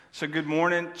So good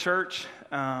morning, church.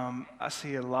 I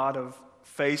see a lot of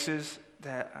faces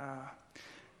that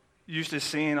used to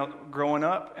seeing growing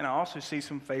up, and I also see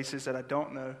some faces that I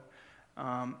don't know.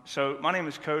 So my name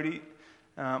is Cody.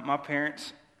 My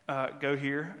parents go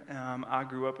here. I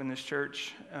grew up in this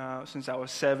church since I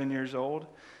was 7 years old,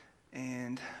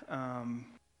 and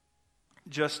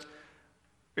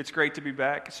it's great to be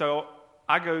back. So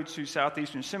I go to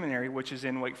Southeastern Seminary, which is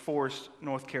in Wake Forest,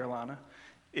 North Carolina.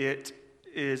 It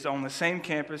is on the same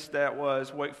campus that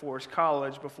was Wake Forest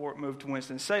College before it moved to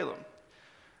Winston-Salem.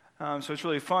 So it's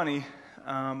really funny.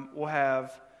 We'll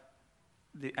have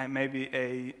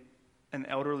an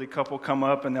elderly couple come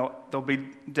up, and they'll be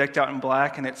decked out in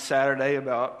black, and it's Saturday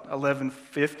about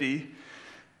 11:50,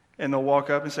 and they'll walk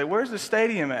up and say, "Where's the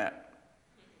stadium at?"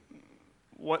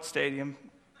 "What stadium?"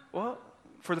 "Well,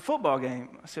 for the football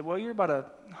game." I said, "Well, you're about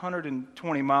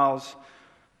 120 miles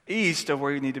east of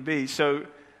where you need to be." So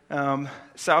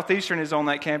Southeastern is on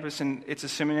that campus, and it's a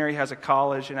seminary, has a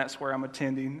college, and that's where I'm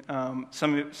attending.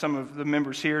 Some of the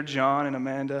members here, John and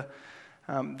Amanda,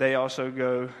 they also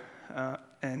go,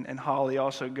 and Holly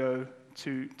also go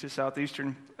to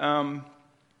Southeastern. And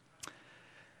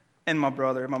my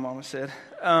brother, my mama said.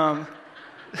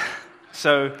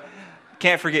 So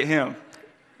can't forget him.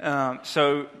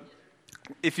 So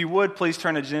if you would, please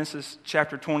turn to Genesis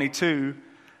chapter 22.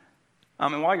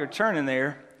 And while you're turning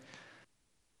there,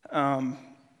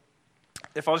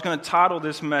 if I was going to title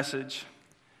this message,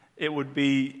 it would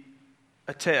be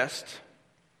a test,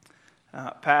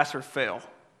 pass or fail.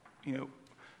 You know,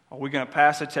 are we going to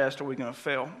pass a test or are we going to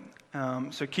fail?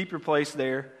 So keep your place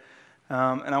there.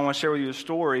 And I want to share with you a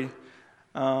story.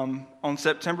 On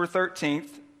September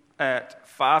 13th at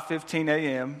 5:15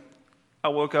 a.m., I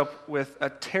woke up with a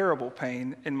terrible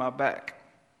pain in my back.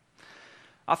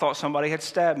 I thought somebody had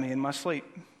stabbed me in my sleep.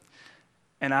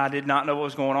 And I did not know what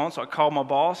was going on, so I called my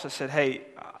boss. I said, "Hey,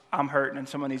 I'm hurting, and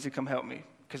someone needs to come help me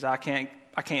because I can't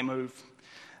move."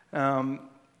 I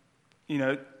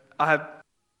have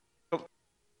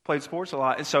played sports a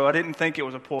lot, and so I didn't think it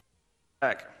was a pull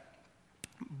back.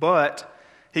 But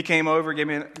he came over, gave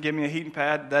me a heating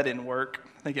pad. That didn't work.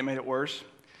 I think it made it worse.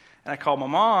 And I called my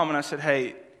mom, and I said,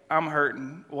 "Hey, I'm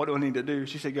hurting. What do I need to do?"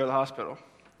 She said, "Go to the hospital."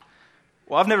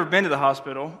 Well, I've never been to the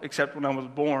hospital except when I was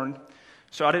born.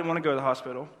 So I didn't want to go to the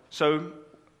hospital. So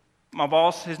my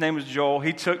boss, his name was Joel,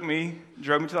 he took me,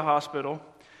 drove me to the hospital.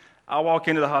 I walk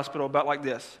into the hospital about like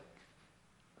this.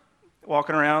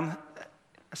 Walking around,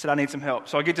 I said, "I need some help."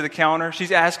 So I get to the counter.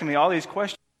 She's asking me all these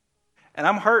questions. And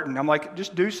I'm hurting. I'm like,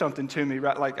 "Just do something to me,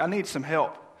 right? Like, I need some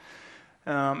help."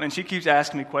 And she keeps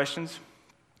asking me questions.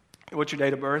 "What's your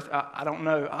date of birth?" I don't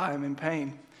know. I am in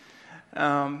pain.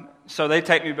 So they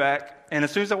take me back. And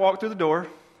as soon as I walk through the door,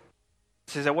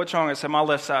 she said, "What's wrong?" I said, "My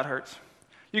left side hurts."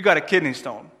 "You got a kidney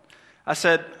stone." I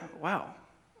said, "Wow,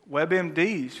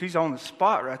 WebMD, she's on the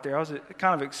spot right there." I was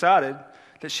kind of excited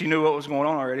that she knew what was going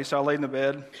on already, so I laid in the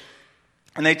bed,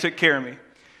 and they took care of me.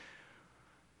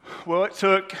 Well, it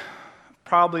took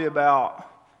probably about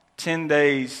 10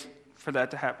 days for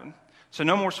that to happen. So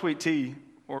no more sweet tea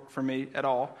for me at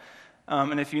all.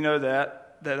 And if you know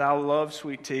that I love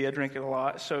sweet tea, I drink it a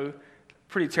lot, so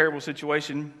pretty terrible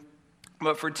situation.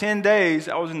 But for 10 days,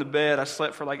 I was in the bed. I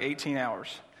slept for like 18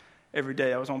 hours every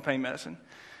day. I was on pain medicine.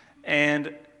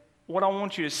 And what I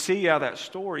want you to see out of that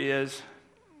story is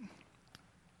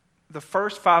the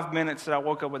first 5 minutes that I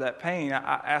woke up with that pain,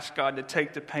 I asked God to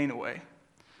take the pain away.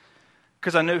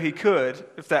 Because I knew He could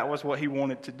if that was what He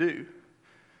wanted to do.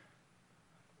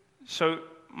 So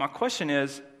my question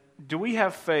is, do we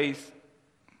have faith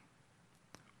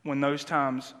when those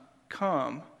times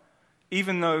come?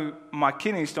 Even though my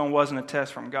kidney stone wasn't a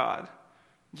test from God,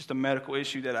 just a medical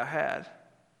issue that I had.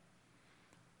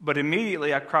 But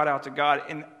immediately I cried out to God,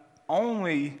 and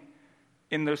only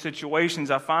in those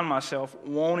situations I find myself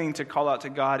wanting to call out to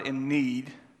God in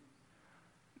need,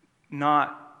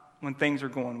 not when things are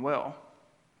going well.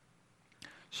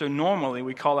 So normally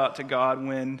we call out to God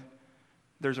when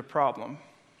there's a problem.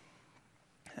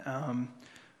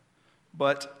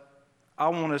 But I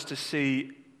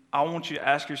want you to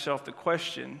ask yourself the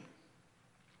question,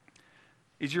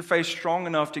 is your faith strong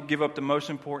enough to give up the most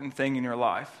important thing in your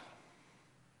life?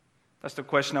 That's the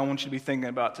question I want you to be thinking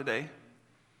about today.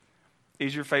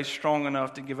 Is your faith strong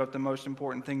enough to give up the most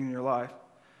important thing in your life?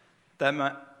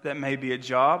 That may be a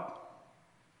job,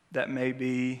 that may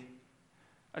be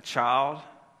a child,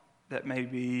 that may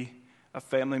be a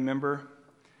family member,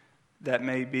 that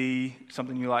may be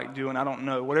something you like doing, I don't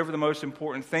know. Whatever the most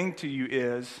important thing to you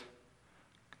is,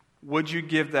 would you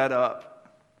give that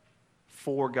up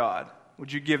for God?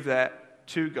 Would you give that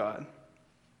to God?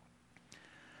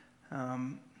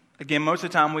 Again, most of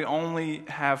the time we only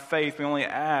have faith, we only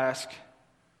ask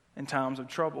in times of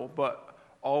trouble, but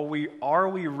are we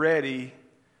ready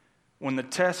when the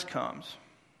test comes?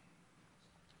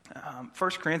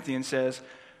 1 Corinthians says,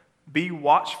 be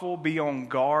watchful, be on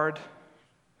guard,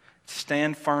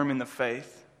 stand firm in the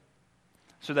faith.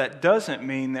 So that doesn't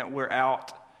mean that we're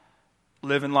out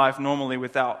living life normally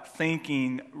without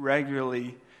thinking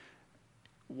regularly,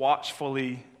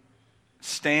 watchfully,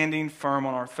 standing firm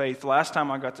on our faith. The last time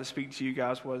I got to speak to you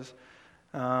guys was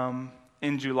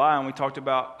in July, and we talked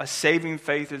about a saving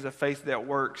faith is a faith that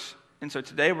works. And so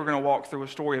today we're going to walk through a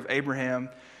story of Abraham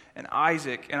and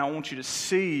Isaac, and I want you to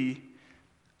see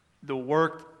the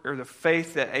work or the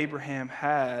faith that Abraham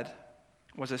had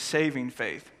was a saving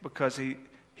faith because he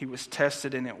was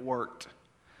tested and it worked.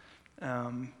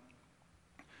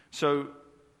 So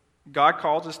God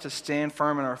calls us to stand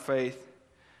firm in our faith.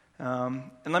 And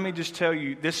let me just tell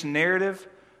you, this narrative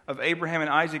of Abraham and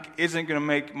Isaac isn't going to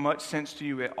make much sense to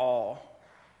you at all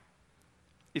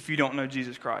if you don't know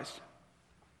Jesus Christ.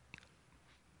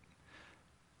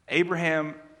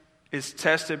 Abraham is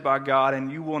tested by God,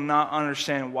 and you will not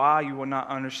understand why, you will not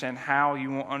understand how,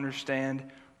 you won't understand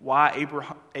why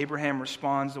Abraham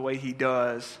responds the way he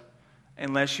does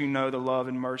unless you know the love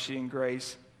and mercy and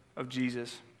grace of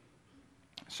Jesus.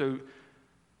 So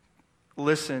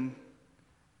listen,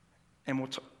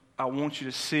 and I want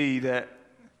you to see that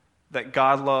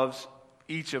God loves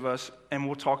each of us, and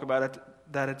we'll talk about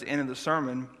that at the end of the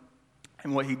sermon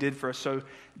and what he did for us. So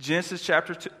Genesis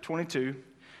chapter 22,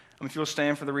 if you'll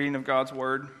stand for the reading of God's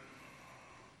word.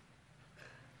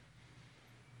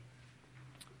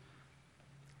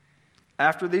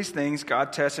 After these things,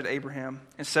 God tested Abraham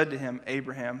and said to him,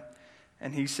 Abraham,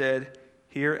 and he said,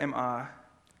 here am I.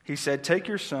 He said, take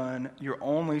your son, your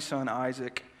only son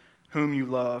Isaac, whom you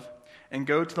love, and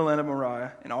go to the land of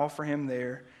Moriah and offer him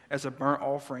there as a burnt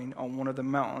offering on one of the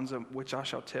mountains of which I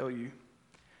shall tell you.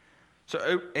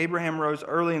 So Abraham rose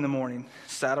early in the morning,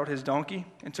 saddled his donkey,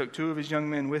 and took 2 of his young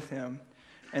men with him,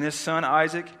 and his son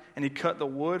Isaac, and he cut the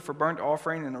wood for burnt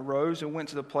offering, and arose and went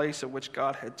to the place of which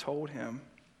God had told him.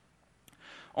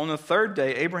 On the 3rd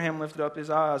day, Abraham lifted up his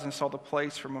eyes and saw the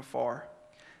place from afar.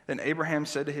 Then Abraham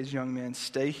said to his young men,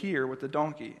 stay here with the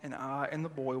donkey, and I and the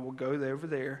boy will go over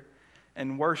there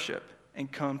and worship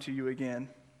and come to you again.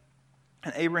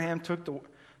 And Abraham took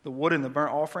the wood and the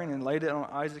burnt offering and laid it on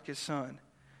Isaac his son.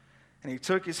 And he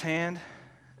took his hand,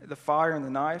 the fire and the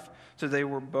knife, so they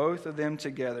were both of them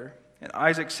together. And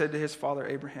Isaac said to his father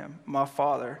Abraham, my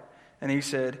father. And he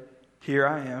said, here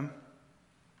I am.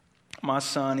 My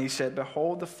son, he said,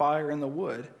 behold the fire and the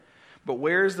wood, but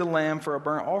where is the lamb for a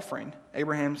burnt offering?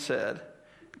 Abraham said,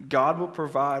 God will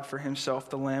provide for himself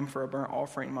the lamb for a burnt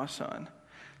offering, my son.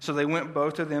 So they went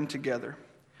both of them together.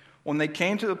 When they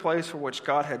came to the place for which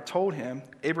God had told him,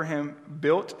 Abraham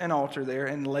built an altar there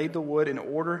and laid the wood in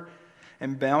order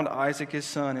and bound Isaac his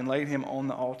son and laid him on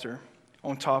the altar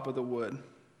on top of the wood.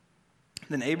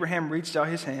 Then Abraham reached out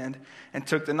his hand and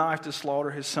took the knife to slaughter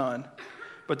his son.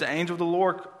 But the angel of the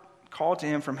Lord called to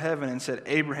him from heaven and said,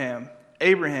 Abraham,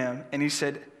 Abraham. And he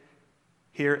said,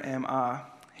 here am I.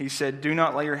 He said, do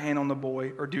not lay your hand on the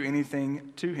boy or do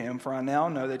anything to him, for I now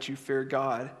know that you fear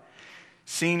God,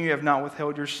 seeing you have not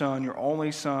withheld your son, your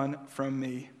only son, from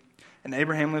me. And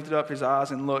Abraham lifted up his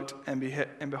eyes and looked, and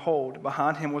behold,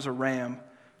 behind him was a ram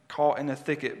caught in a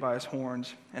thicket by his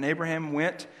horns. And Abraham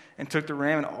went and took the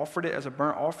ram and offered it as a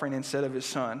burnt offering instead of his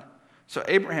son. So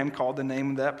Abraham called the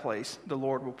name of that place, the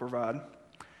Lord will provide.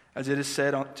 As it is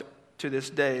said to this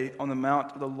day, on the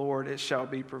mount of the Lord it shall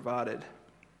be provided.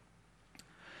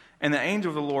 And the angel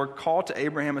of the Lord called to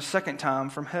Abraham a second time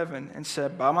from heaven and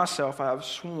said, by myself I have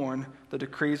sworn the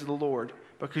decrees of the Lord,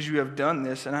 because you have done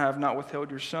this, and I have not withheld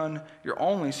your son, your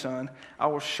only son. I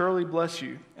will surely bless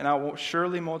you, and I will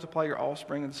surely multiply your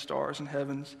offspring as the stars in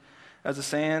heavens, as the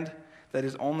sand that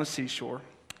is on the seashore.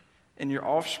 And your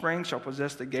offspring shall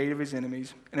possess the gate of his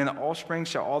enemies, and in the offspring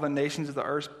shall all the nations of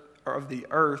the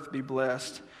earth be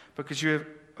blessed, because you have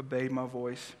obeyed my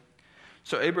voice.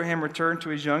 So Abraham returned to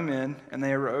his young men, and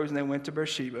they arose and they went to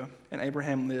Beersheba, and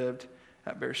Abraham lived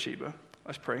at Beersheba.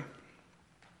 Let's pray.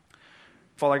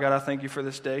 Father God, I thank you for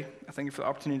this day. I thank you for the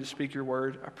opportunity to speak your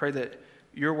word. I pray that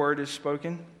your word is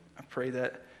spoken. I pray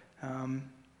that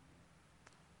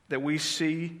that we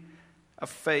see a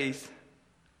faith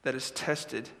that is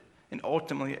tested, and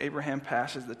ultimately Abraham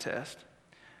passes the test.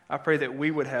 I pray that we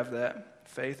would have that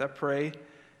faith. I pray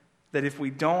that if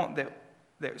we don't, that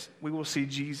we will see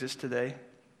Jesus today,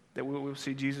 that we will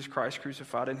see Jesus Christ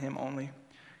crucified in him only.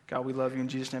 God, we love you. In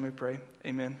Jesus' name we pray.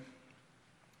 Amen.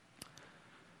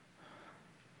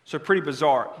 So pretty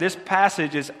bizarre. This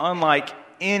passage is unlike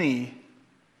any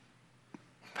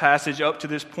passage up to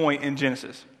this point in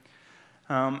Genesis.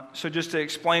 So just to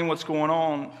explain what's going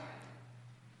on,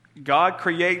 God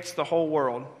creates the whole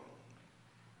world.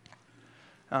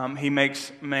 He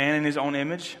makes man in his own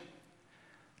image,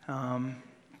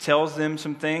 tells them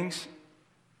some things,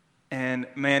 and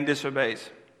man disobeys.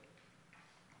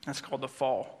 That's called the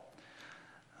fall.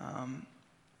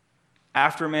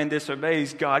 After man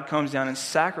disobeys, God comes down and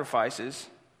sacrifices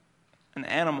an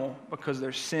animal because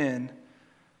their sin,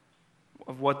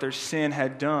 of what their sin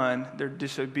had done, their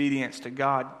disobedience to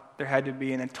God. There had to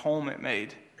be an atonement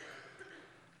made.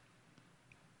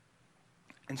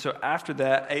 And so after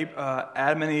that,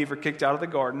 Adam and Eve are kicked out of the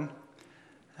garden.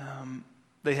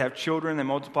 They have children, they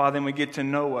multiply, then we get to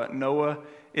Noah. Noah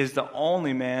is the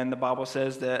only man, the Bible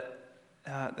says,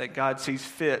 that God sees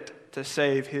fit to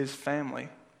save his family.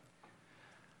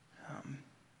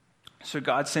 So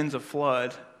God sends a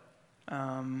flood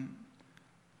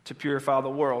to purify the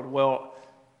world. Well,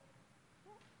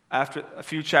 after a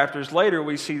few chapters later,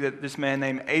 we see that this man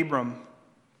named Abram,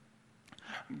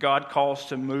 God calls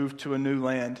to move to a new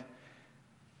land.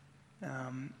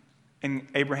 And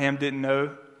Abraham didn't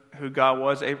know who God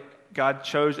was. God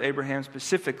chose Abraham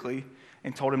specifically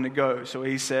and told him to go. So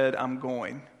he said, I'm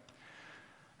going.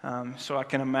 So I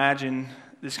can imagine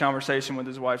this conversation with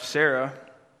his wife, Sarah.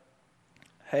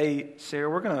 Hey, Sarah,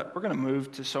 we're gonna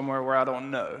move to somewhere where I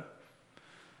don't know.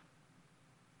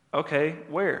 Okay,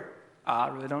 where? I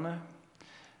really don't know.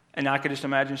 And I could just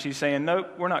imagine she's saying,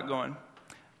 nope, we're not going.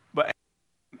 But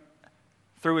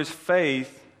through his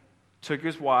faith, took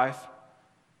his wife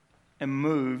and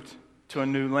moved to a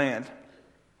new land.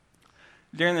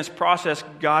 During this process,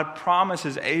 God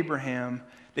promises Abraham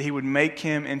that he would make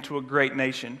him into a great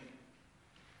nation.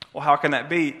 Well, how can that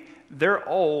be? They're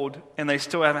old and they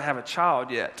still haven't had a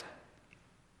child yet.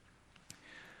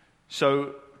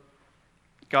 So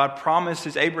God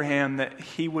promises Abraham that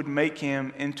he would make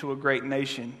him into a great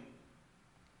nation.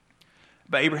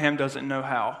 But Abraham doesn't know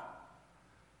how.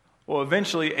 Well,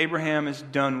 eventually Abraham is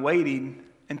done waiting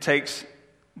and takes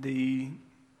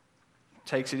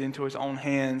it into his own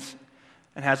hands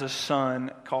and has a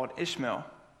son called Ishmael.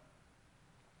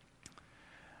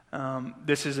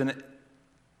 This is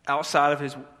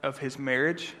outside of his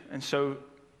marriage, and so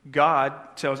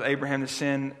God tells Abraham to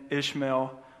send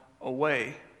Ishmael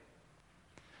away.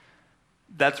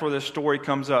 That's where the story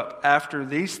comes up. After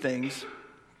these things,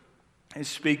 is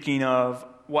speaking of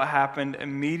what happened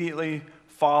immediately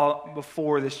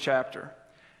before this chapter.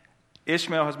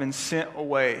 Ishmael has been sent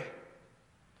away.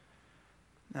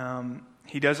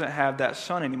 He doesn't have that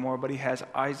son anymore, but he has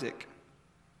Isaac.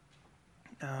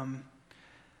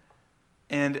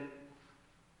 And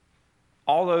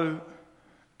although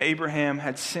Abraham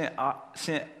had sent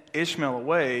Ishmael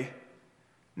away,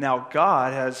 now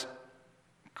God has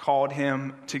called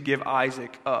him to give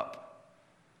Isaac up.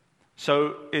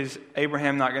 So is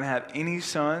Abraham not going to have any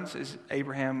sons?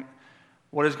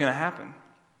 What is going to happen?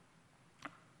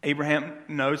 Abraham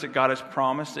knows that God has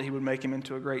promised that he would make him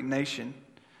into a great nation.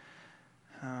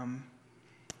 And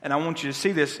I want you to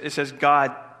see this. It says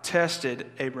God tested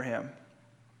Abraham.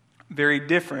 Very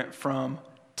different from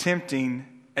tempting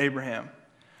Abraham.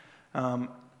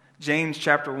 James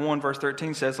chapter 1 verse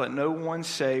 13 says, let no one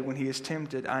say when he is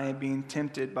tempted, I am being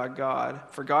tempted by God.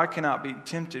 For God cannot be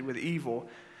tempted with evil,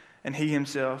 and he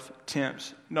himself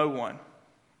tempts no one.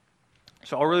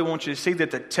 So I really want you to see that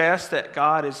the test that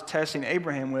God is testing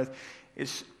Abraham with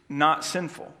is not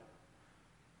sinful.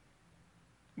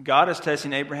 God is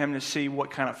testing Abraham to see what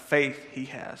kind of faith he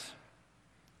has.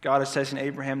 God is testing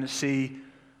Abraham to see,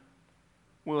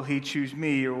 will he choose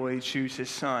me or will he choose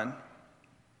his son?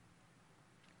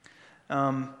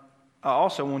 I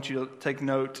also want you to take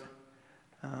note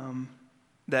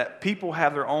that people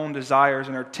have their own desires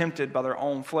and are tempted by their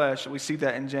own flesh. We see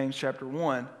that in James chapter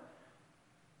 1.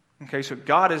 Okay, so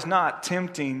God is not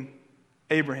tempting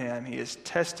Abraham. He is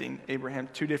testing Abraham.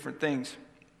 Two different things.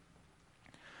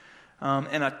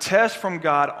 And a test from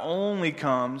God only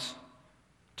comes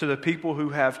to the people who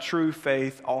have true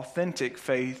faith, authentic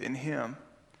faith in him.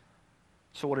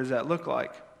 So what does that look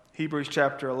like? Hebrews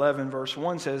chapter 11 verse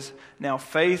 1 says, now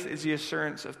faith is the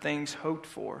assurance of things hoped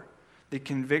for, the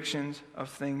convictions of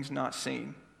things not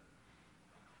seen.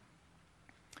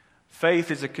 Faith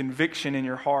is a conviction in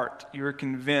your heart. You're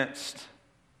convinced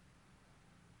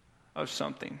of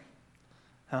something.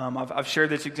 I've shared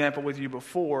this example with you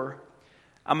before.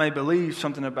 I may believe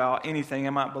something about anything.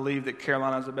 I might believe that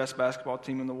Carolina is the best basketball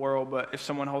team in the world, but if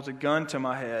someone holds a gun to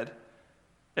my head,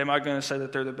 am I going to say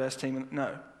that they're the best team?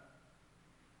 No.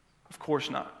 Of course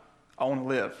not. I want to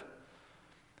live.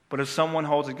 But if someone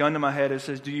holds a gun to my head and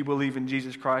says, do you believe in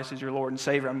Jesus Christ as your Lord and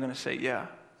Savior? I'm going to say, yeah.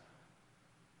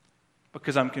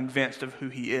 because I'm convinced of who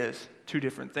he is. Two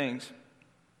different things.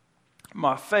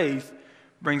 My faith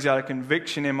brings out a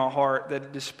conviction in my heart that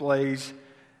it displays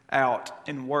out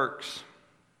in works.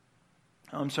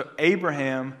 So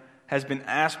Abraham has been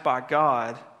asked by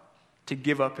God to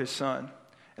give up his son.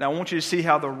 And I want you to see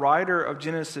how the writer of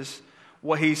Genesis,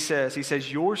 what he says. He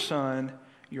says, your son,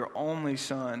 your only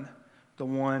son, the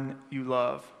one you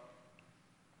love.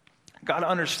 God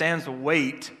understands the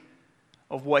weight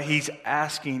of what he's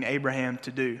asking Abraham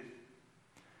to do.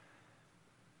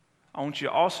 I want you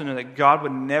to also know that God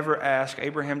would never ask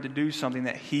Abraham to do something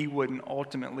that he wouldn't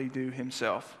ultimately do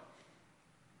himself.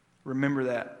 Remember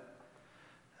that.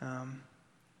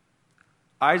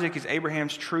 Isaac is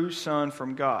Abraham's true son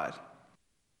from God.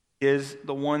 He is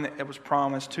the one that was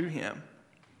promised to him.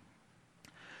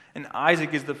 And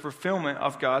Isaac is the fulfillment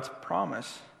of God's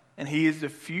promise. And he is the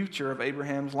future of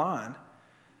Abraham's line.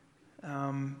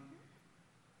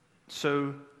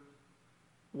 So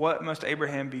what must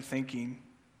Abraham be thinking?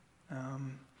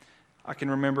 I can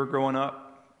remember growing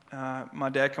up, my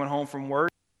dad coming home from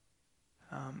work,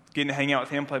 getting to hang out with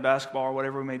him, play basketball or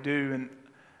whatever we may do. And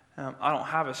I don't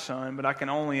have a son, but I can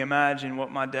only imagine what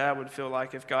my dad would feel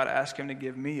like if God asked him to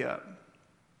give me up.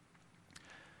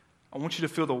 I want you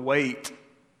to feel the weight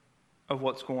of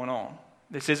what's going on.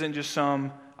 This isn't just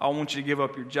I want you to give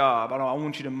up your job. I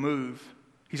want you to move.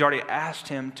 He's already asked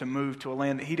him to move to a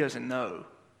land that he doesn't know.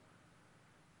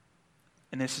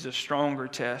 And this is a stronger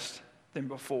test than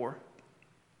before.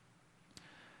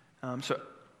 So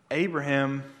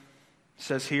Abraham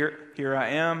says, here I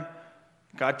am.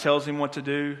 God tells him what to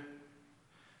do.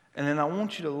 And then I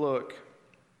want you to look.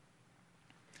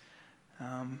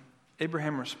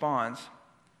 Abraham responds.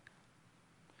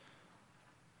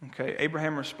 Okay,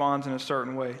 Abraham responds in a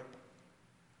certain way.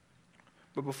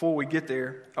 But before we get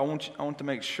there, I want to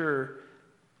make sure,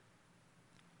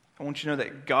 I want you to know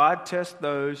that God tests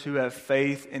those who have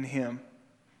faith in him.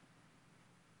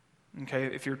 Okay,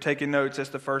 if you're taking notes,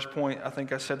 that's the first point. I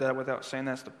think I said that without saying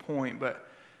that's the point. But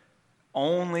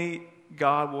only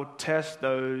God will test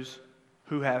those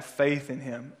who have faith in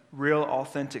him. Real,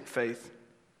 authentic faith.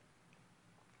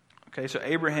 Okay, so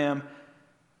Abraham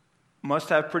must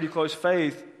have pretty close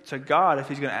faith to God if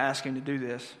he's going to ask him to do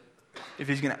this. If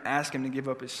he's going to ask him to give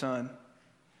up his son.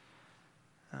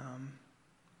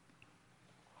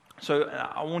 So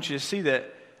I want you to see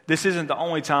that this isn't the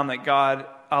only time that God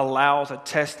allows a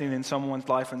testing in someone's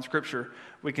life in Scripture.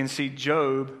 We can see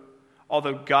Job,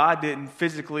 although God didn't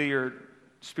physically or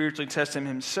spiritually test him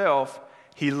himself,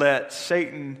 he let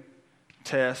Satan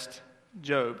test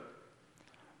Job.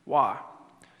 Why?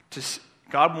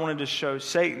 God wanted to show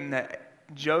Satan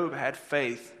that Job had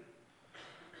faith.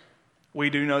 We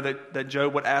do know that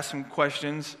Job would ask some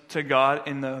questions to God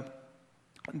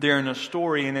during the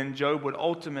story, and then Job would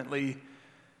ultimately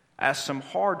ask some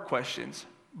hard questions.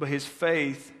 But his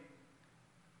faith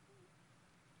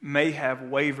may have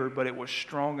wavered, but it was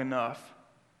strong enough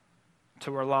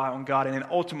to rely on God. And then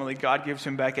ultimately, God gives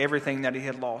him back everything that he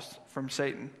had lost from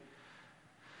Satan.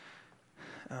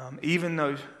 Even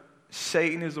though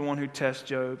Satan is the one who tests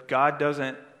Job, God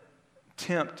doesn't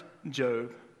tempt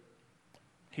Job.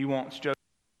 He wants Job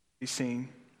to be seen.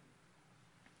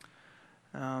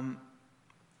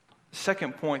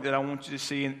 Second point that I want you to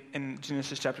see in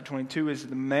Genesis chapter 22 is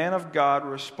the man of God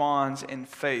responds in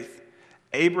faith.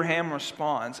 Abraham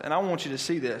responds, and I want you to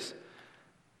see this.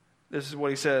 This is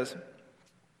what he says.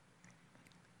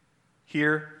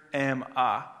 Here am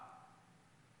I.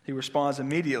 He responds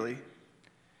immediately.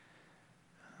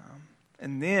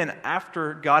 And then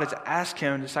after God has asked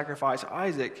him to sacrifice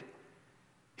Isaac,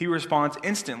 he responds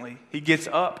instantly. He gets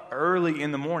up early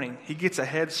in the morning. He gets a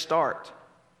head start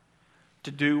to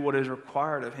do what is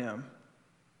required of him.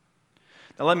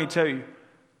 Now let me tell you,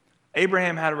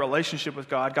 Abraham had a relationship with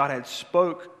God. God had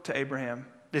spoke to Abraham.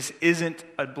 This isn't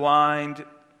a blind,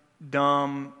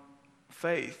 dumb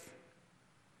faith.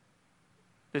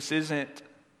 This isn't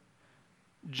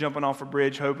jumping off a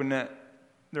bridge hoping that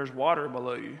there's water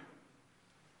below you.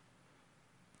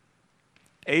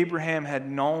 Abraham had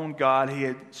known God. He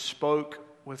had spoke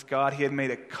with God. He had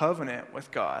made a covenant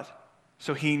with God.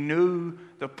 So he knew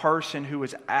the person who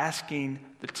was asking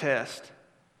the test.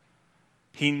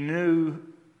 He knew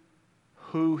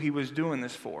who he was doing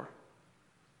this for.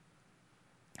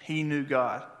 He knew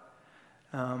God.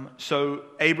 So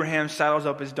Abraham saddles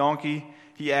up his donkey.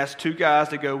 He asks two guys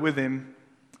to go with him.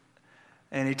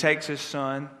 And he takes his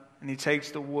son, and he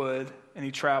takes the wood, and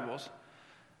he travels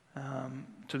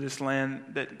to this land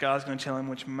that God's going to tell him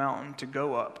which mountain to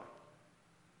go up.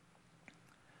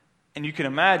 And you can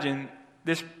imagine,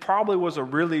 this probably was a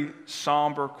really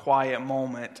somber, quiet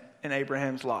moment in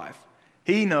Abraham's life.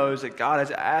 He knows that God has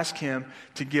asked him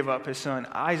to give up his son.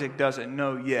 Isaac doesn't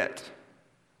know yet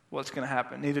what's going to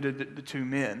happen. Neither did the two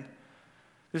men.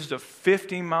 This is a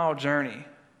 50-mile journey.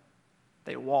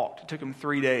 They walked. It took them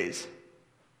 3 days.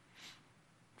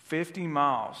 50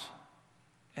 miles.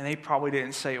 And they probably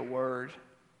didn't say a word.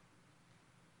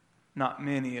 Not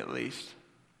many, at least.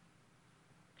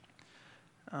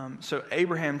 So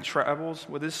Abraham travels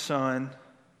with his son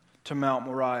to Mount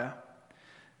Moriah.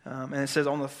 And it says,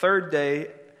 on the third day,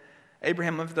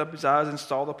 Abraham lifted up his eyes and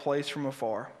saw the place from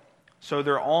afar. So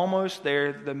they're almost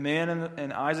there. The men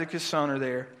and Isaac, his son, are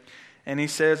there. And he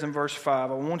says in verse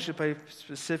 5, I want you to pay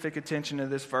specific attention to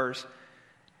this verse.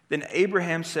 Then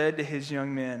Abraham said to his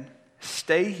young men,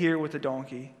 stay here with the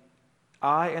donkey.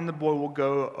 I and the boy will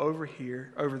go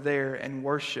over there and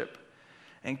worship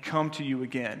and come to you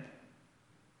again.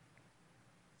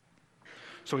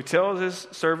 So he tells his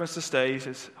servants to stay. He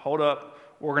says, hold up.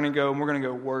 We're going to go and we're going to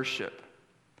go worship.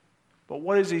 But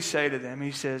what does he say to them?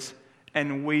 He says,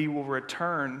 and we will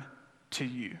return to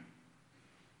you.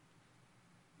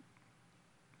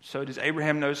 So does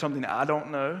Abraham know something I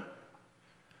don't know?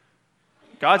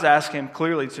 God's asking him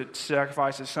clearly to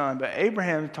sacrifice his son, but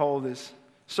Abraham told his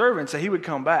servants that he would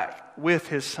come back with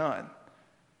his son.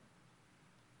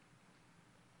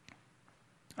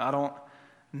 I don't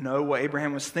know what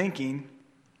Abraham was thinking,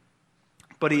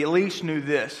 but he at least knew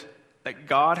this, that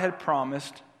God had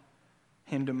promised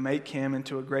him to make him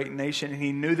into a great nation, and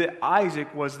he knew that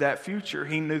Isaac was that future.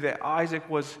 He knew that Isaac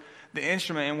was the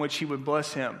instrument in which he would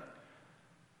bless him.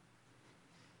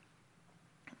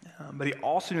 But he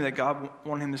also knew that God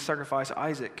wanted him to sacrifice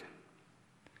Isaac.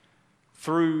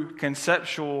 Through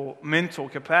conceptual, mental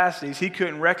capacities, he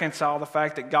couldn't reconcile the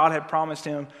fact that God had promised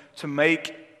him to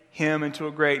make him into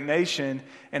a great nation,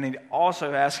 and he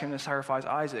also asked him to sacrifice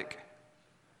Isaac.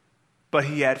 But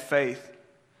he had faith.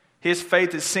 His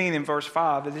faith is seen in verse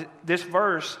 5. This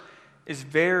verse is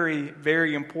very,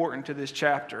 very important to this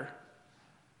chapter,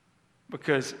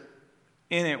 because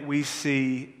in it we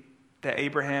see that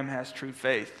Abraham has true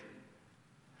faith.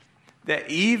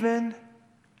 That even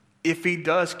if he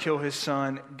does kill his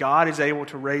son, God is able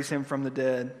to raise him from the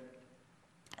dead.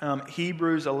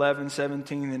 Hebrews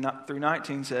 11:17 through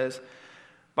 19 says,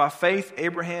 by faith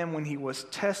Abraham, when he was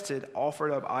tested,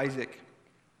 offered up Isaac.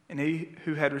 And he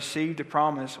who had received the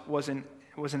promise was in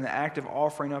the act of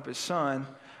offering up his son,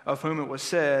 of whom it was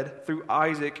said, through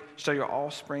Isaac shall your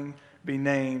offspring be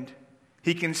named.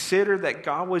 He considered that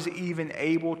God was even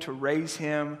able to raise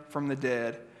him from the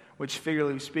dead, which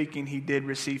figuratively speaking, he did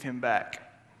receive him back.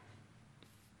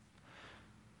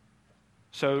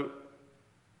 So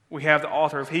we have the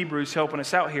author of Hebrews helping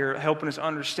us out here, helping us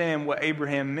understand what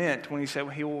Abraham meant when he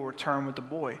said he will return with the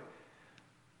boy.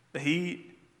 That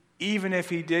even if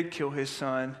he did kill his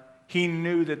son, he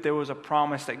knew that there was a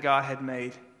promise that God had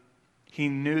made. He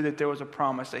knew that there was a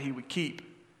promise that he would keep.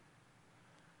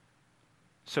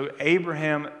 So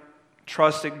Abraham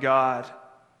trusted God.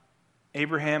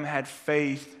 Abraham had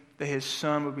faith that his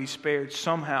son would be spared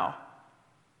somehow.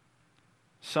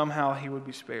 Somehow he would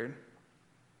be spared.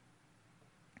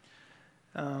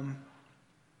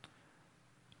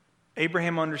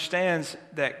 Abraham understands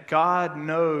that God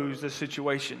knows the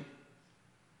situation.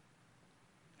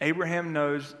 Abraham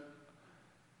knows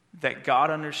that God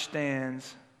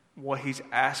understands what he's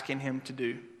asking him to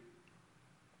do.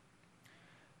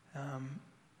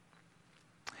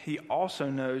 He also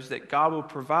knows that God will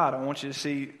provide. I want you to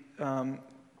see a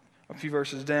few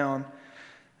verses down.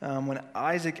 When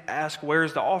Isaac asked,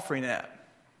 where's the offering at?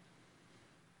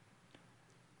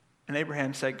 And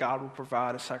Abraham said, God will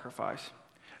provide a sacrifice.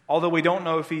 Although we don't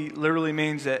know if he literally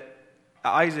means that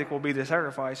Isaac will be the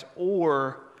sacrifice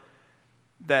or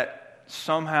that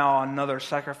somehow another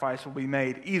sacrifice will be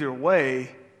made. Either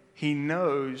way, he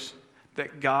knows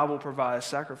that God will provide a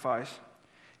sacrifice.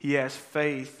 He has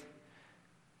faith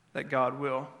that God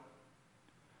will.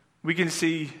 We can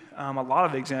see a lot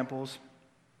of examples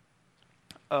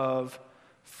of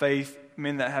faith,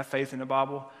 men that have faith in the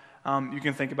Bible. You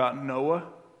can think about Noah.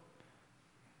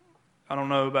 I don't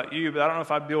know about you, but I don't know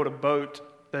if I build a boat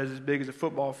that is as big as a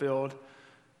football field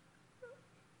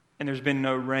and there's been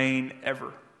no rain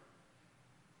ever.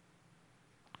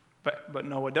 But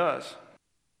Noah does.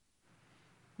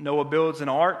 Noah builds an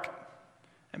ark,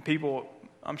 and people,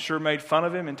 I'm sure, made fun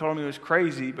of him and told him he was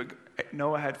crazy, but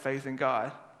Noah had faith in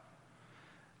God.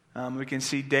 We can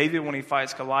see David when he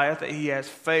fights Goliath, that he has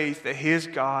faith that his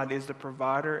God is the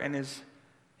provider, and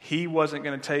he wasn't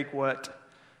going to take what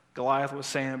Goliath was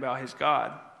saying about his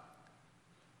God.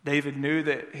 David knew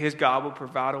that his God would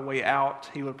provide a way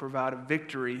out. He would provide a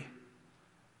victory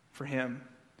for him.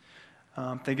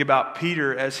 Think about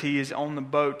Peter as he is on the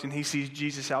boat and he sees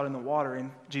Jesus out in the water,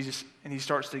 and he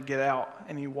starts to get out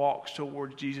and he walks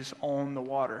towards Jesus on the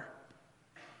water.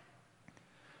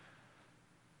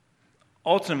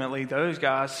 Ultimately, those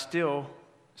guys still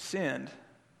sinned.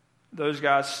 Those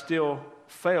guys still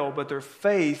failed, but their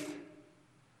faith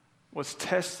was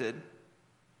tested.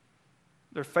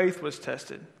 Their faith was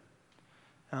tested.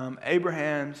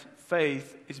 Abraham's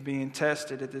faith is being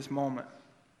tested at this moment.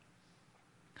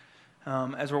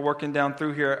 As we're working down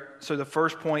through here, so the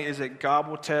first point is that God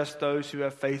will test those who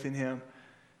have faith in him.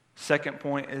 Second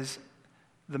point is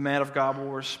the man of God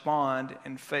will respond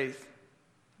in faith.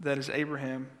 That is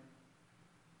Abraham.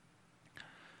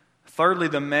 Thirdly,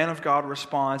 the man of God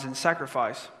responds in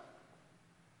sacrifice.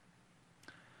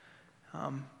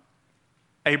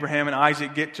 Abraham and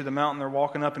Isaac get to the mountain they're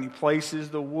walking up, and he places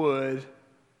the wood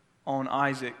on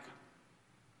Isaac.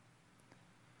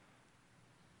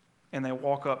 And they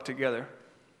walk up together.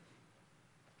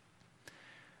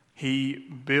 He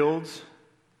builds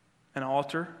an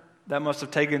altar. That must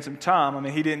have taken some time. I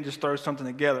mean, he didn't just throw something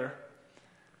together.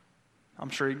 I'm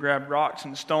sure he grabbed rocks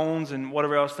and stones and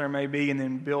whatever else there may be and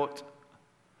then built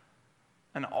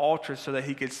an altar so that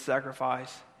he could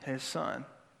sacrifice his son.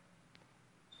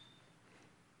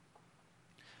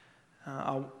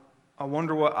 I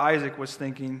wonder what Isaac was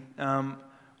thinking.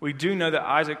 We do know that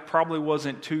Isaac probably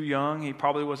wasn't too young. He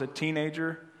probably was a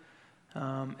teenager,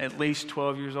 at least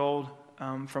 12 years old,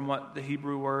 from what the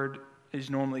Hebrew word is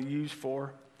normally used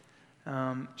for.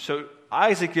 So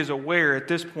Isaac is aware at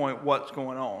this point what's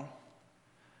going on.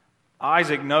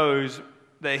 Isaac knows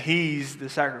that he's the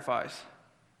sacrifice.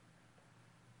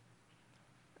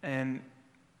 And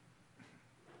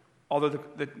although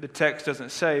the text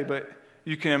doesn't say, but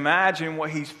you can imagine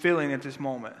what he's feeling at this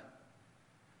moment.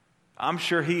 I'm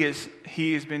sure he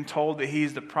has been told that he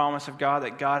is the promise of God,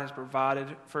 that God has provided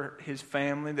for his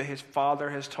family, that his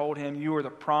father has told him, you are the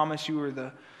promise, you are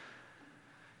the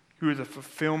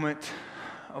fulfillment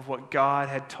of what God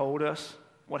had told us,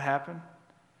 what happened.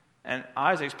 And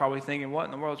Isaac's probably thinking, what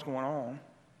in the world's going on?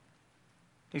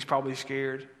 He's probably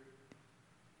scared.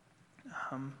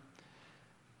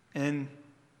 And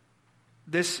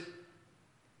this,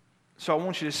 so I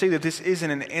want you to see that this isn't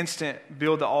an instant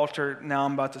build the altar, now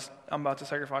I'm about to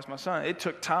sacrifice my son. It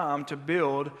took time to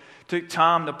build, took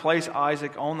time to place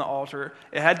Isaac on the altar.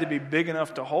 It had to be big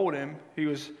enough to hold him. He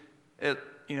was, I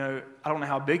don't know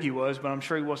how big he was, but I'm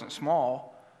sure he wasn't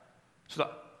small. So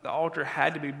the altar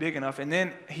had to be big enough. And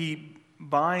then he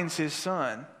binds his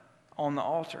son on the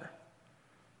altar.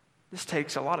 This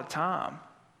takes a lot of time.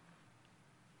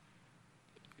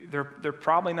 They're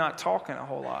probably not talking a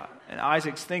whole lot. And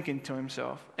Isaac's thinking to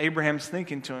himself. Abraham's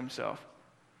thinking to himself.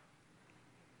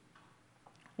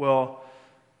 Well,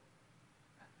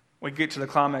 we get to the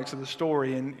climax of the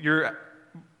story, and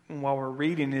while we're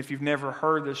reading, if you've never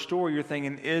heard this story, you're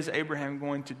thinking, is Abraham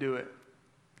going to do it?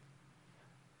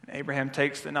 And Abraham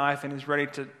takes the knife and is ready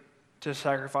to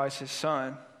sacrifice his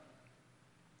son.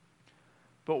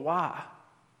 But why?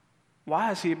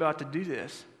 Why is he about to do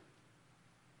this?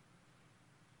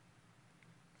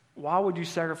 Why would you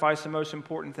sacrifice the most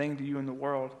important thing to you in the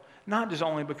world? Not just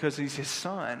only because he's his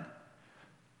son,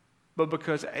 but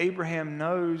because Abraham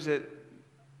knows that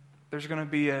there's going to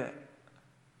be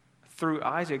through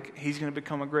Isaac, he's going to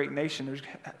become a great nation. There's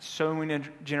so many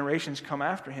generations come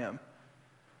after him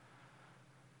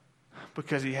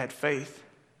because he had faith.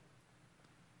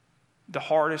 The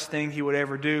hardest thing he would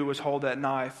ever do was hold that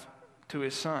knife to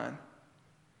his son.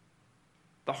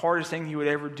 The hardest thing he would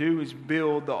ever do is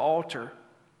build the altar.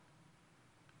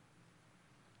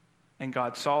 And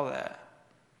God saw that.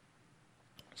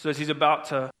 So as he's about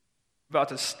to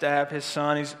stab his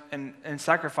son and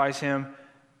sacrifice him,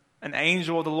 an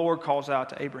angel of the Lord calls out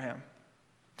to Abraham.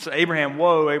 So Abraham,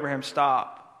 whoa, Abraham,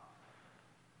 stop.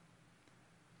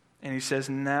 And he says,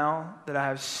 now that I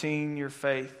have seen your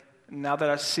faith, now that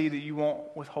I see that you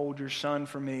won't withhold your son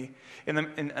from me.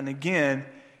 And again,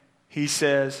 he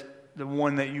says, the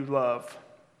one that you love.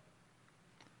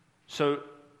 So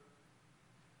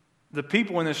the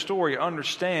people in this story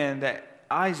understand that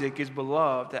Isaac is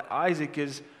beloved, that Isaac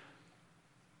is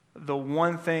the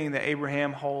one thing that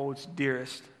Abraham holds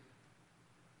dearest.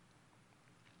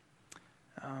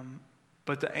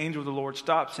 But the angel of the Lord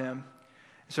stops him.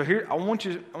 So here, I want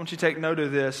you to take note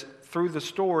of this. Through the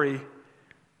story,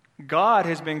 God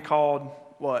has been called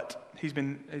what? He's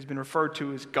been referred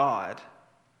to as God.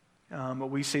 But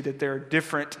we see that there are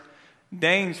different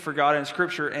names for God in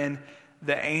Scripture, and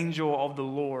the angel of the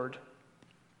Lord.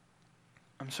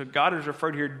 So God is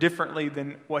referred here differently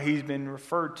than what he's been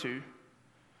referred to.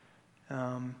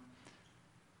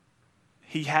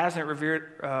 he hasn't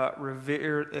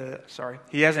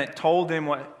he hasn't told them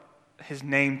what his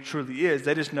name truly is.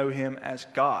 They just know him as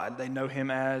God. They know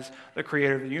him as the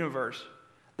creator of the universe.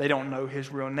 They don't know his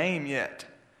real name yet.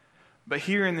 But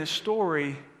here in this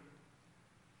story,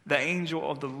 the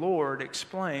angel of the Lord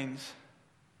explains.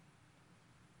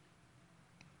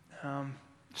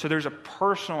 So there's a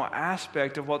personal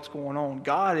aspect of what's going on.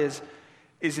 God is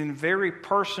in very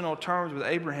personal terms with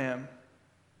Abraham.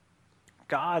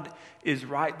 God is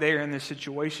right there in this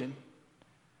situation.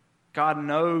 God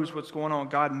knows what's going on.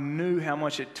 God knew how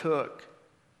much it took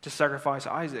to sacrifice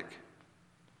Isaac.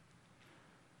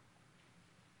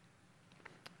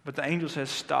 But the angel says,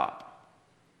 stop.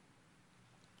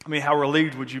 I mean, how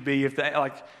relieved would you be if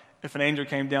an angel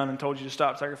came down and told you to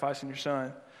stop sacrificing your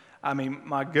son? I mean,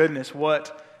 my goodness,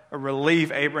 what a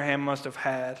relief Abraham must have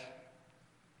had.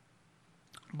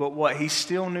 But what? He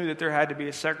still knew that there had to be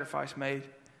a sacrifice made.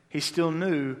 He still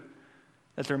knew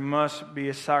that there must be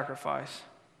a sacrifice.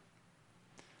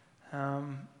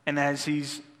 And as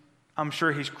I'm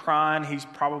sure he's crying, he's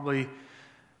probably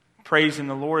praising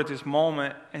the Lord at this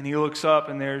moment, and he looks up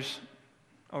and there's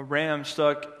a ram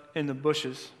stuck in the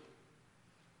bushes.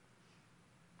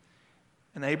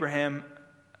 And Abraham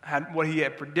had what he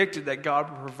had predicted that God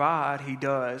would provide, he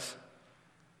does.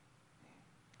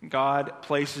 God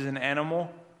places an animal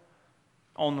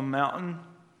on the mountain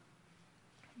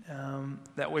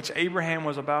that which Abraham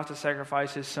was about to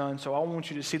sacrifice his son. So I want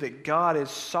you to see that God is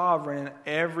sovereign in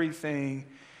everything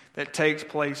that takes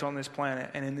place on this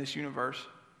planet and in this universe.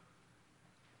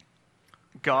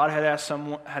 God had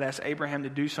asked Abraham to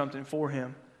do something for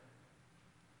him,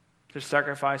 to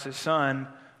sacrifice his son,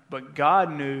 but God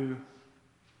knew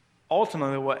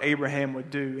ultimately what Abraham would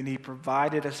do, and he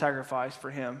provided a sacrifice for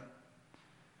him.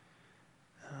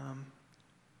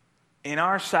 In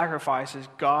our sacrifices,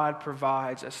 God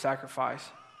provides a sacrifice.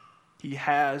 He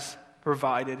has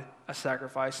provided a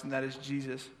sacrifice, and that is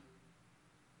Jesus.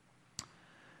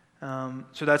 So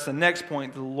that's the next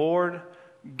point. The Lord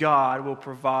God will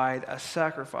provide a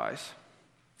sacrifice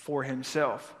for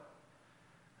himself.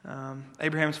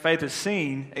 Abraham's faith is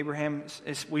seen.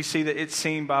 We see that it's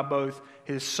seen by both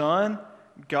his son,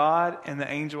 God, and the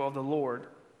angel of the Lord.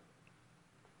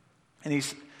 And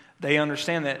they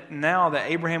understand that now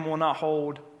that Abraham will not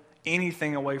hold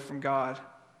anything away from God.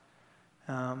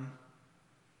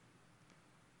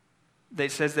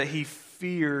 It says that he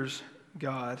fears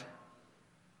God.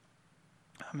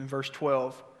 In verse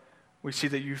 12, we see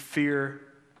that you fear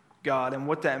God. And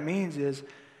what that means is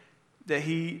that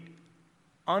he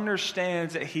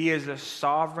understands that he is a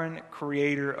sovereign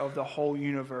creator of the whole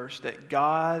universe, that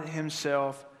God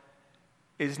himself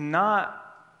is not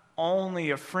only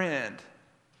a friend,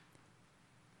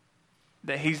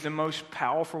 that he's the most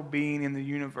powerful being in the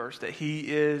universe, that he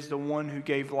is the one who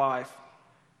gave life.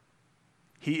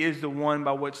 He is the one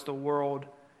by which the world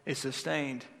is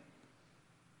sustained.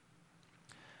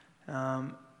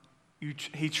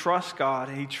 He trusts God,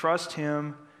 and he trusts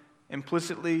him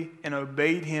implicitly and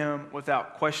obeyed him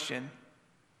without question.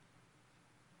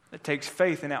 It takes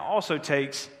faith, and it also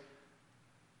takes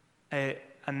a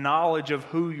knowledge of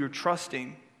who you're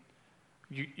trusting.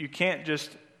 You can't just,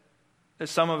 as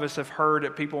some of us have heard,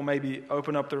 that people maybe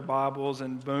open up their Bibles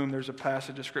and boom, there's a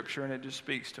passage of Scripture and it just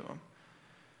speaks to them.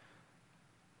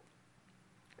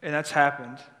 And that's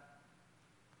happened.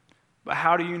 But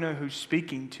how do you know who's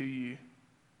speaking to you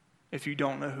if you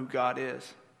don't know who God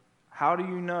is? How do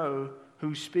you know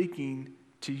who's speaking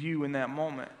to you in that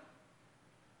moment?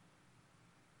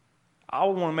 I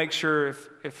would want to make sure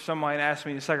if somebody asked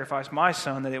me to sacrifice my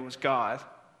son that it was God.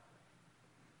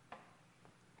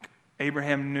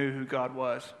 Abraham knew who God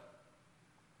was.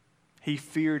 He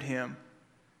feared him.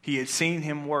 He had seen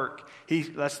him work. He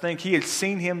had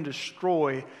seen him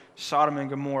destroy Sodom and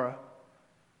Gomorrah.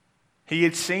 He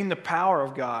had seen the power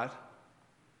of God.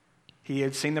 He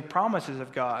had seen the promises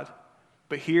of God.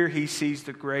 But here he sees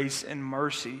the grace and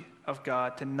mercy of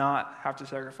God to not have to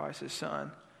sacrifice his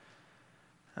son.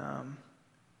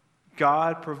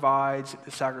 God provides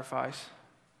the sacrifice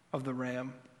of the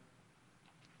ram.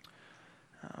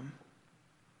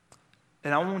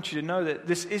 And I want you to know that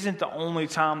this isn't the only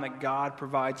time that God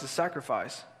provides a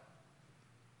sacrifice.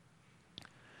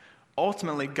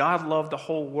 Ultimately, God loved the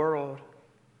whole world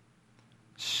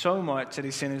so much that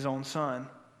he sent his own son.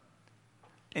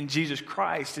 And Jesus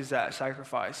Christ is that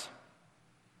sacrifice.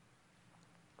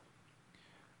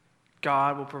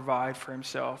 God will provide for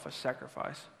himself a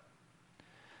sacrifice.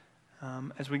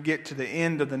 As we get to the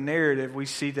end of the narrative, we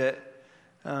see that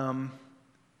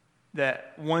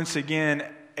that once again,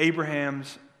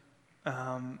 that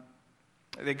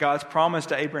God's promise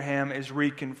to Abraham is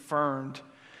reconfirmed.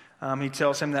 He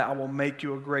tells him that I will make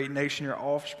you a great nation. Your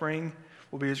offspring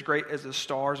will be as great as the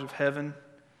stars of heaven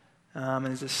and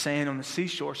as the sand on the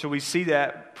seashore. So we see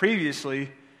that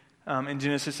previously in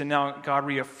Genesis, and now God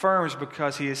reaffirms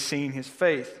because he has seen his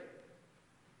faith.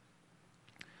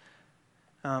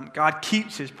 God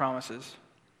keeps his promises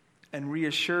and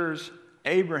reassures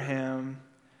Abraham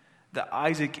that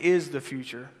Isaac is the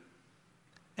future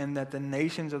and that the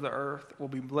nations of the earth will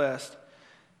be blessed.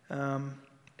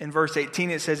 In verse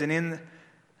 18 it says, and in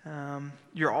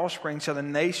your offspring shall the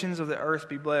nations of the earth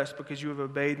be blessed because you have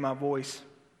obeyed my voice.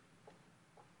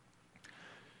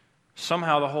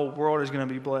 Somehow the whole world is going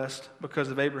to be blessed because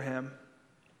of Abraham.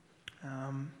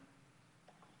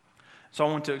 So I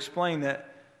want to explain that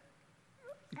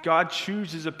God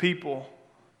chooses a people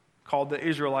called the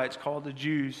Israelites, called the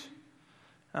Jews.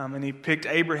 And he picked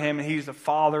Abraham, and he's the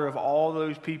father of all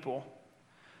those people.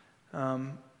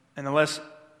 And unless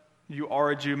you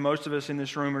are a Jew, most of us in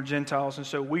this room are Gentiles, and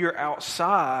so we are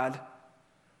outside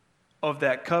of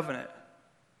that covenant.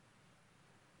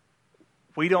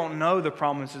 We don't know the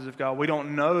promises of God. We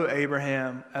don't know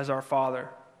Abraham as our father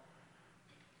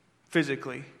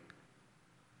physically.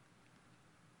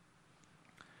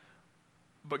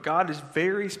 But God is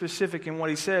very specific in what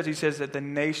he says. He says that the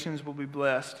nations will be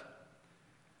blessed.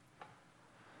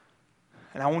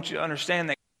 And I want you to understand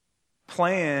that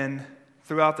plan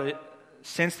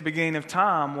since the beginning of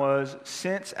time was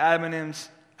since Adam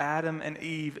and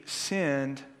Eve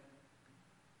sinned,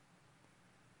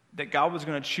 that God was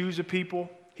going to choose a people.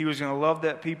 He was going to love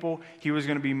that people. He was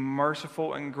going to be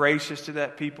merciful and gracious to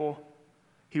that people.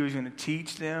 He was going to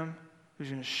teach them. He was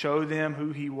going to show them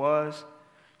who he was,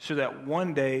 so that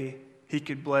one day he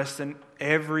could bless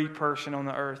every person on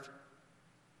the earth.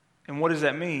 And what does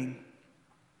that mean?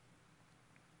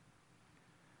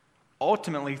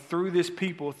 Ultimately, through this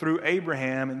people, through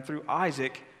Abraham and through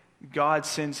Isaac, God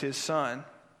sends his son.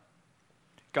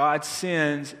 God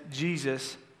sends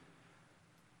Jesus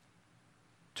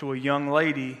to a young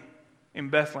lady in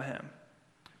Bethlehem,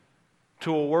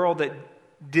 to a world that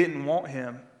didn't want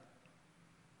him,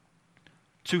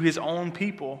 to his own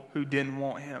people who didn't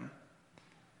want him.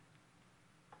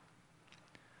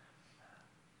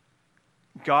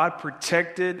 God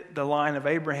protected the line of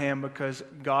Abraham because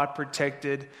God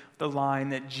protected the line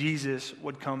that Jesus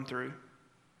would come through.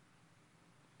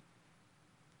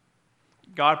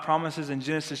 God promises in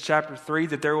Genesis chapter 3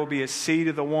 that there will be a seed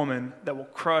of the woman that will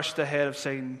crush the head of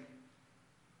Satan.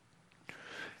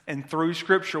 And through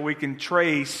Scripture we can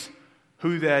trace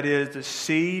who that is. The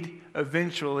seed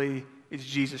eventually is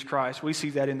Jesus Christ. We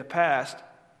see that in the past.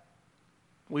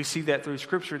 We see that through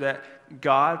Scripture that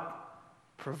God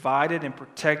provided and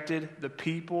protected the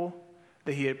people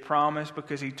that he had promised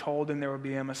because he told them there would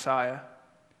be a Messiah.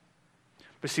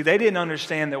 But see, they didn't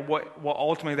understand that what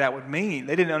ultimately that would mean.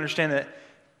 They didn't understand that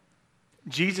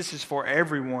Jesus is for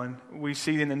everyone. We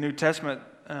see in the New Testament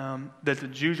that the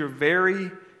Jews are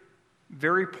very,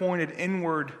 very pointed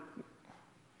inward.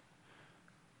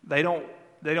 They don't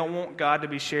want God to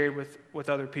be shared with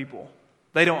other people.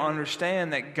 They don't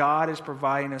understand that God is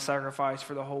providing a sacrifice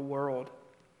for the whole world.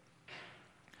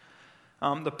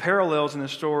 The parallels in the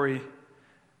story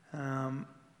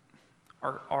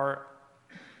are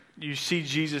you see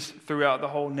Jesus throughout the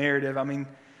whole narrative. I mean,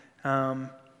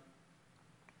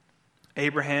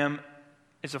 Abraham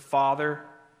is a father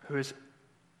who has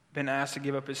been asked to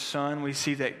give up his son. We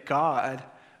see that God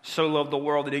so loved the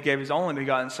world that he gave his only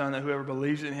begotten son, that whoever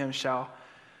believes in him shall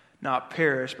not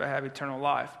perish but have eternal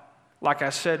life. Like I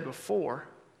said before,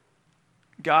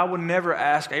 God would never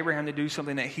ask Abraham to do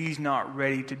something that he's not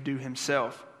ready to do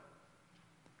himself.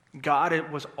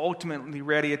 God was ultimately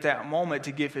ready at that moment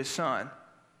to give his son.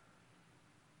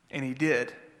 And he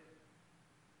did.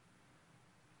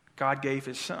 God gave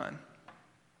his son.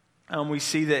 We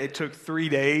see that it took 3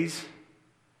 days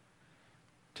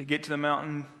to get to the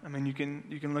mountain. I mean, you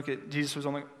can look at Jesus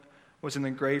was in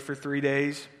the grave for 3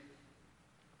 days.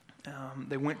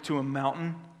 They went to a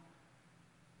mountain.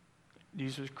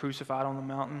 Jesus was crucified on the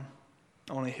mountain,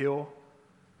 on a hill.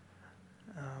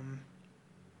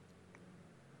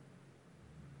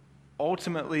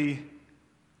 Ultimately,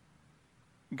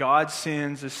 God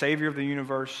sends the Savior of the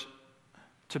universe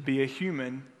to be a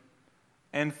human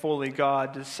and fully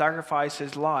God, to sacrifice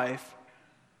his life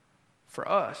for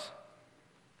us.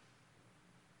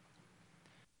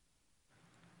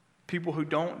 People who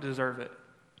don't deserve it.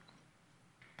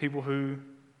 People who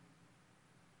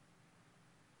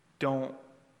don't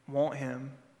want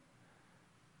him.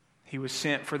 He was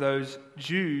sent for those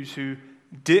Jews who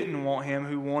didn't want him,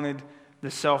 who wanted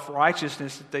the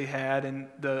self-righteousness that they had and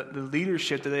the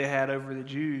leadership that they had over the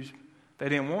Jews. They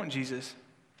didn't want Jesus.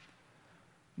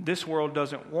 This world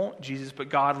doesn't want Jesus, but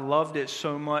God loved it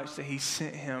so much that he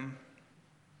sent him.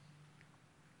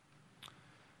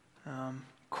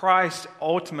 Christ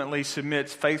ultimately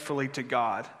submits faithfully to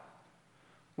God.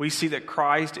 We see that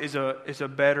Christ is a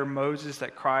better Moses,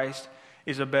 that Christ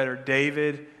is a better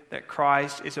David, that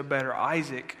Christ is a better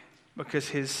Isaac, because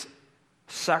his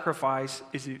sacrifice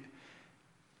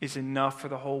is enough for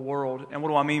the whole world. And what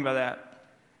do I mean by that?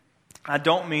 I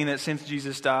don't mean that since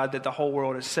Jesus died that the whole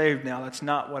world is saved now. That's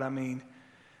not what I mean.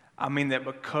 I mean that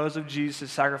because of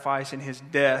Jesus' sacrifice and his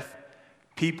death,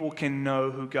 people can know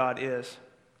who God is.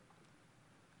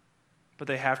 But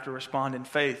they have to respond in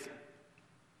faith.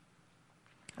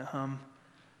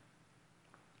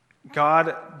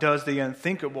 God does the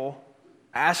unthinkable,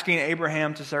 asking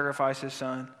Abraham to sacrifice his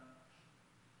son.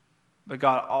 But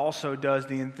God also does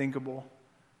the unthinkable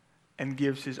and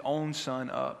gives his own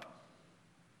son up.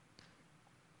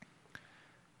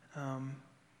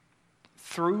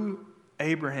 Through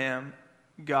Abraham,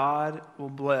 God will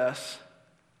bless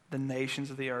the nations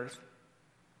of the earth.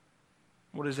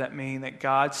 What does that mean? That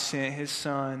God sent his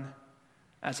son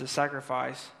as a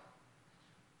sacrifice.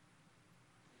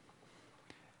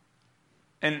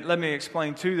 And let me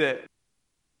explain too that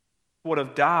would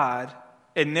have died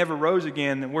and never rose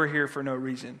again, then we're here for no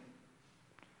reason.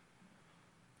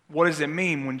 What does it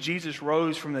mean? When Jesus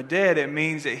rose from the dead, it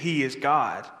means that he is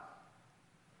God.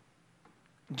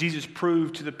 Jesus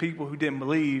proved to the people who didn't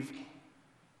believe,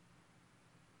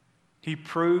 he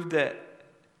proved that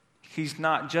he's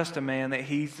not just a man, that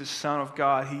he's the Son of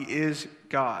God. He is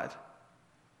God.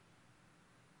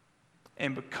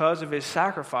 And because of his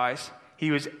sacrifice,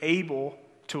 he was able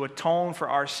to atone for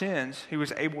our sins. He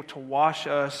was able to wash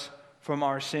us from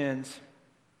our sins.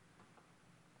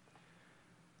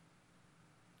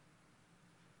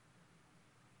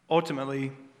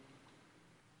 Ultimately,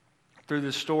 through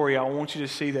this story, I want you to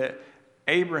see that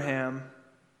Abraham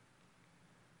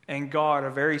and God are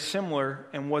very similar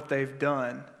in what they've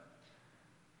done.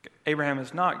 Abraham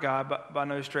is not God by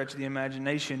no stretch of the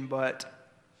imagination, but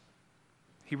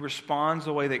he responds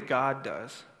the way that God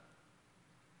does.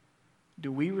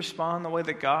 Do we respond the way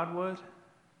that God would?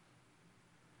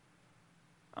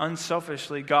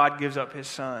 Unselfishly, God gives up his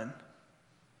son.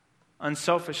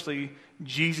 Unselfishly,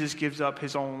 Jesus gives up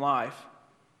his own life.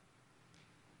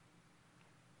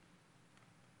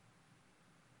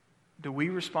 Do we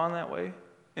respond that way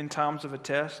in times of a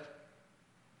test?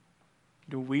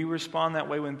 Do we respond that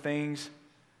way when things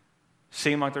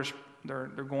seem like they're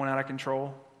going out of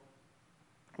control?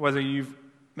 Whether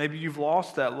maybe you've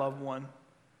lost that loved one,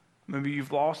 maybe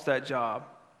you've lost that job.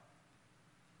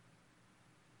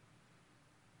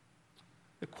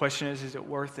 The question is it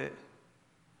worth it?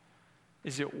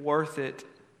 Is it worth it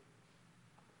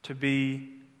to be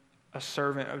a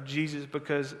servant of Jesus?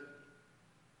 Because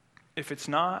if it's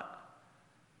not,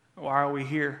 why are we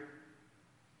here?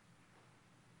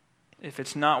 If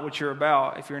it's not what you're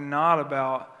about, if you're not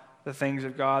about the things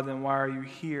of God, then why are you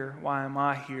here? Why am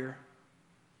I here?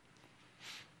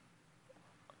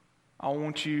 I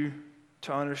want you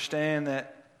to understand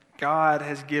that God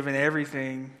has given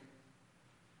everything,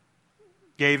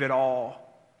 gave it all,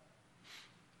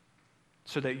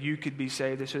 so that you could be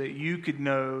saved, so that you could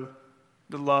know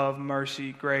the love,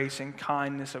 mercy, grace, and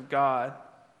kindness of God.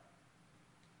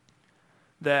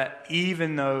 That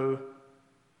even though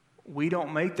we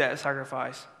don't make that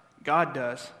sacrifice, God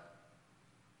does.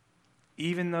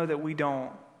 Even though that we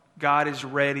don't, God is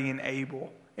ready and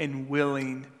able and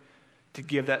willing to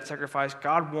give that sacrifice.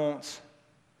 God wants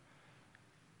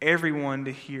everyone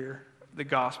to hear the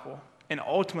gospel. And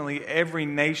ultimately, every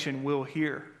nation will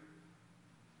hear.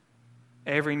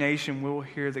 Every nation will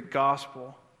hear the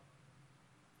gospel.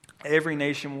 Every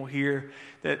nation will hear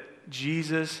that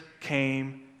Jesus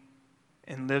came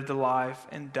and lived a life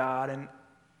and died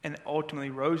and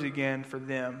ultimately rose again for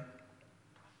them.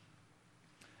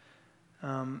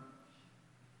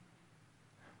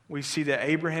 We see that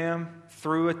Abraham,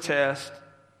 through a test,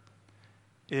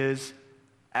 is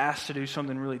asked to do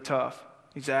something really tough.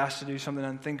 He's asked to do something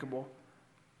unthinkable.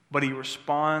 But he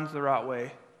responds the right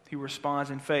way. He responds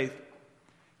in faith.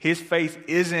 His faith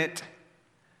isn't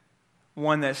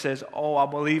one that says, "Oh, I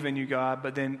believe in you, God,"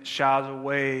 but then shies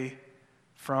away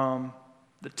from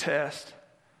the test.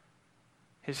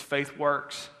 His faith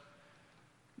works.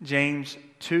 James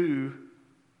 2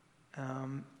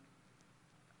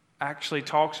 actually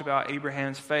talks about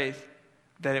Abraham's faith,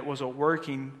 that it was a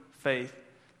working faith,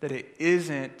 that it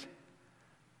isn't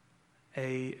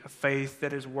a faith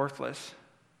that is worthless.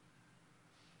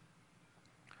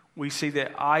 We see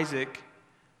that Isaac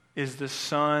is the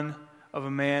son of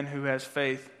a man who has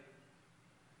faith.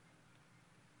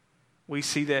 We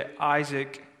see that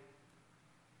Isaac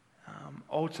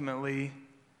ultimately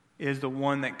is the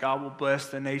one that God will bless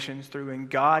the nations through. And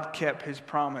God kept his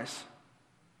promise.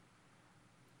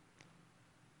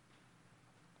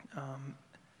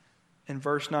 In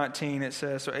verse 19 it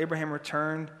says, so Abraham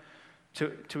returned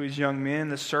to his young men,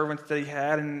 the servants that he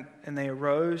had, and they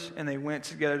arose and they went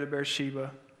together to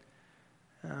Beersheba.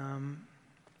 And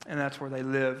that's where they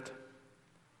lived.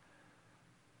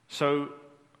 So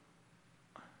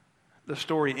the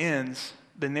story ends,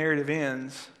 the narrative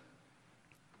ends,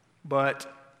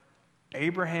 but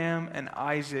Abraham and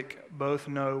Isaac both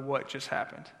know what just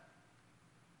happened.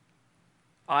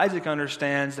 Isaac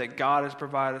understands that God has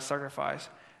provided a sacrifice.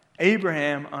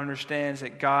 Abraham understands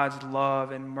that God's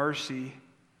love and mercy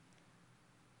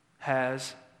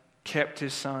has kept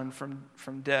his son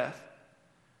from death.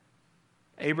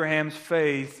 Abraham's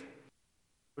faith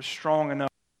was strong enough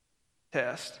to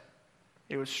test.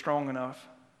 It was strong enough.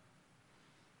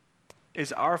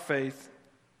 Is our faith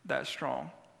that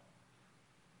strong?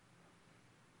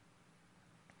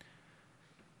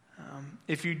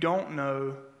 If you don't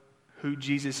know who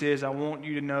Jesus is, I want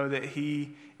you to know that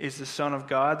he is the Son of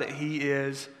God, that he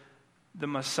is the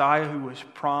Messiah who was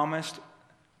promised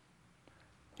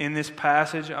in this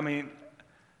passage. I mean,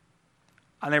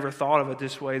 I never thought of it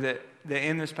this way, that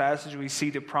in this passage we see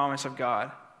the promise of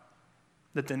God,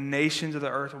 that the nations of the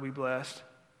earth will be blessed,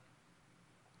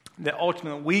 that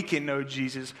ultimately we can know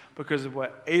Jesus because of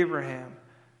what Abraham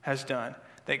has done,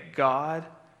 that God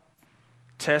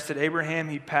tested Abraham,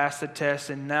 he passed the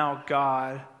test, and now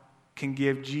God can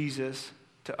give Jesus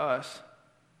to us.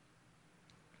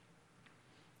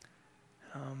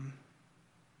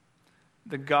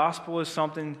 The gospel is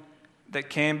something that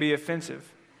can be offensive,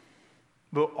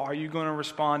 but are you going to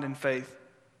respond in faith?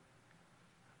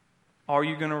 Are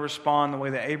you going to respond the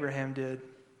way that Abraham did?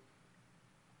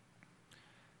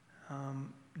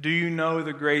 Do you know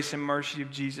the grace and mercy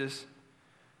of Jesus?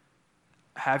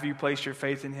 Have you placed your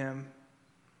faith in him?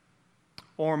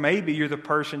 Or maybe you're the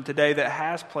person today that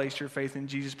has placed your faith in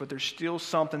Jesus, but there's still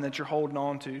something that you're holding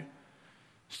on to.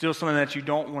 Still something that you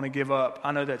don't want to give up.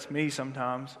 I know that's me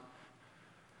sometimes.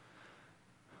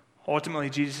 Ultimately,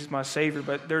 Jesus is my Savior,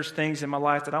 but there's things in my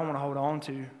life that I want to hold on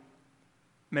to.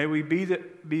 May we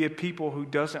be a people who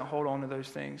doesn't hold on to those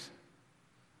things.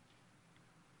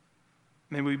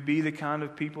 May we be the kind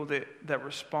of people that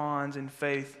responds in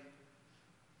faith,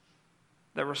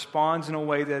 that responds in a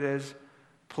way that is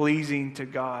pleasing to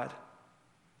God.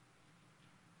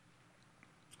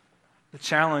 The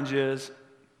challenge is,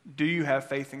 do you have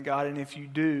faith in God? And if you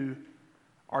do,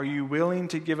 are you willing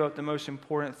to give up the most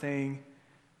important thing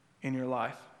in your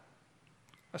life?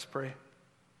 Let's pray.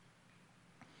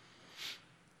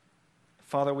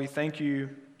 Father, we thank you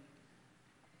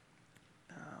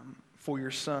for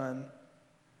your Son.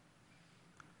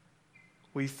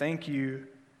 We thank you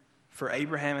for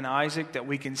Abraham and Isaac, that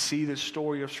we can see the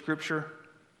story of Scripture,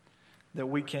 that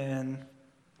we can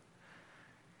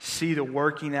see the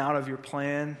working out of your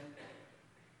plan.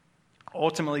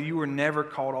 Ultimately, you were never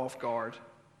caught off guard.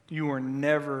 You were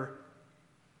never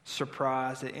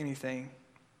surprised at anything.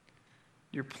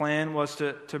 Your plan was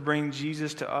to bring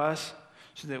Jesus to us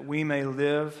so that we may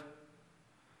live.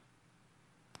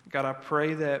 God, I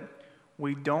pray that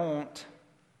we don't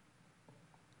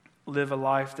live a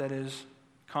life that is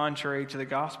contrary to the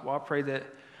gospel. I pray that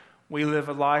we live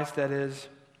a life that is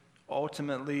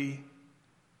ultimately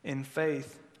in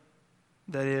faith,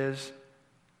 that is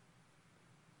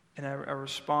in a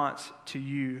response to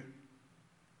you.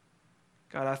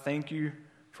 God, I thank you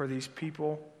for these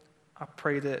people. I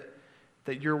pray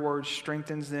that your word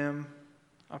strengthens them.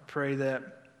 I pray that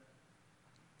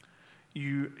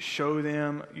you show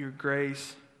them your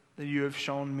grace that you have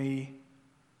shown me.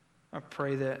 I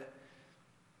pray that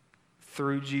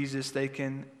through Jesus they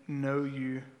can know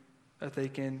you, that they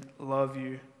can love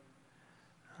you.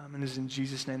 And it is in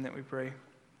Jesus' name that we pray.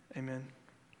 Amen.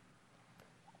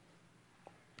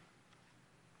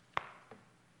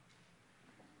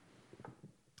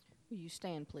 Will you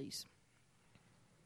stand, please?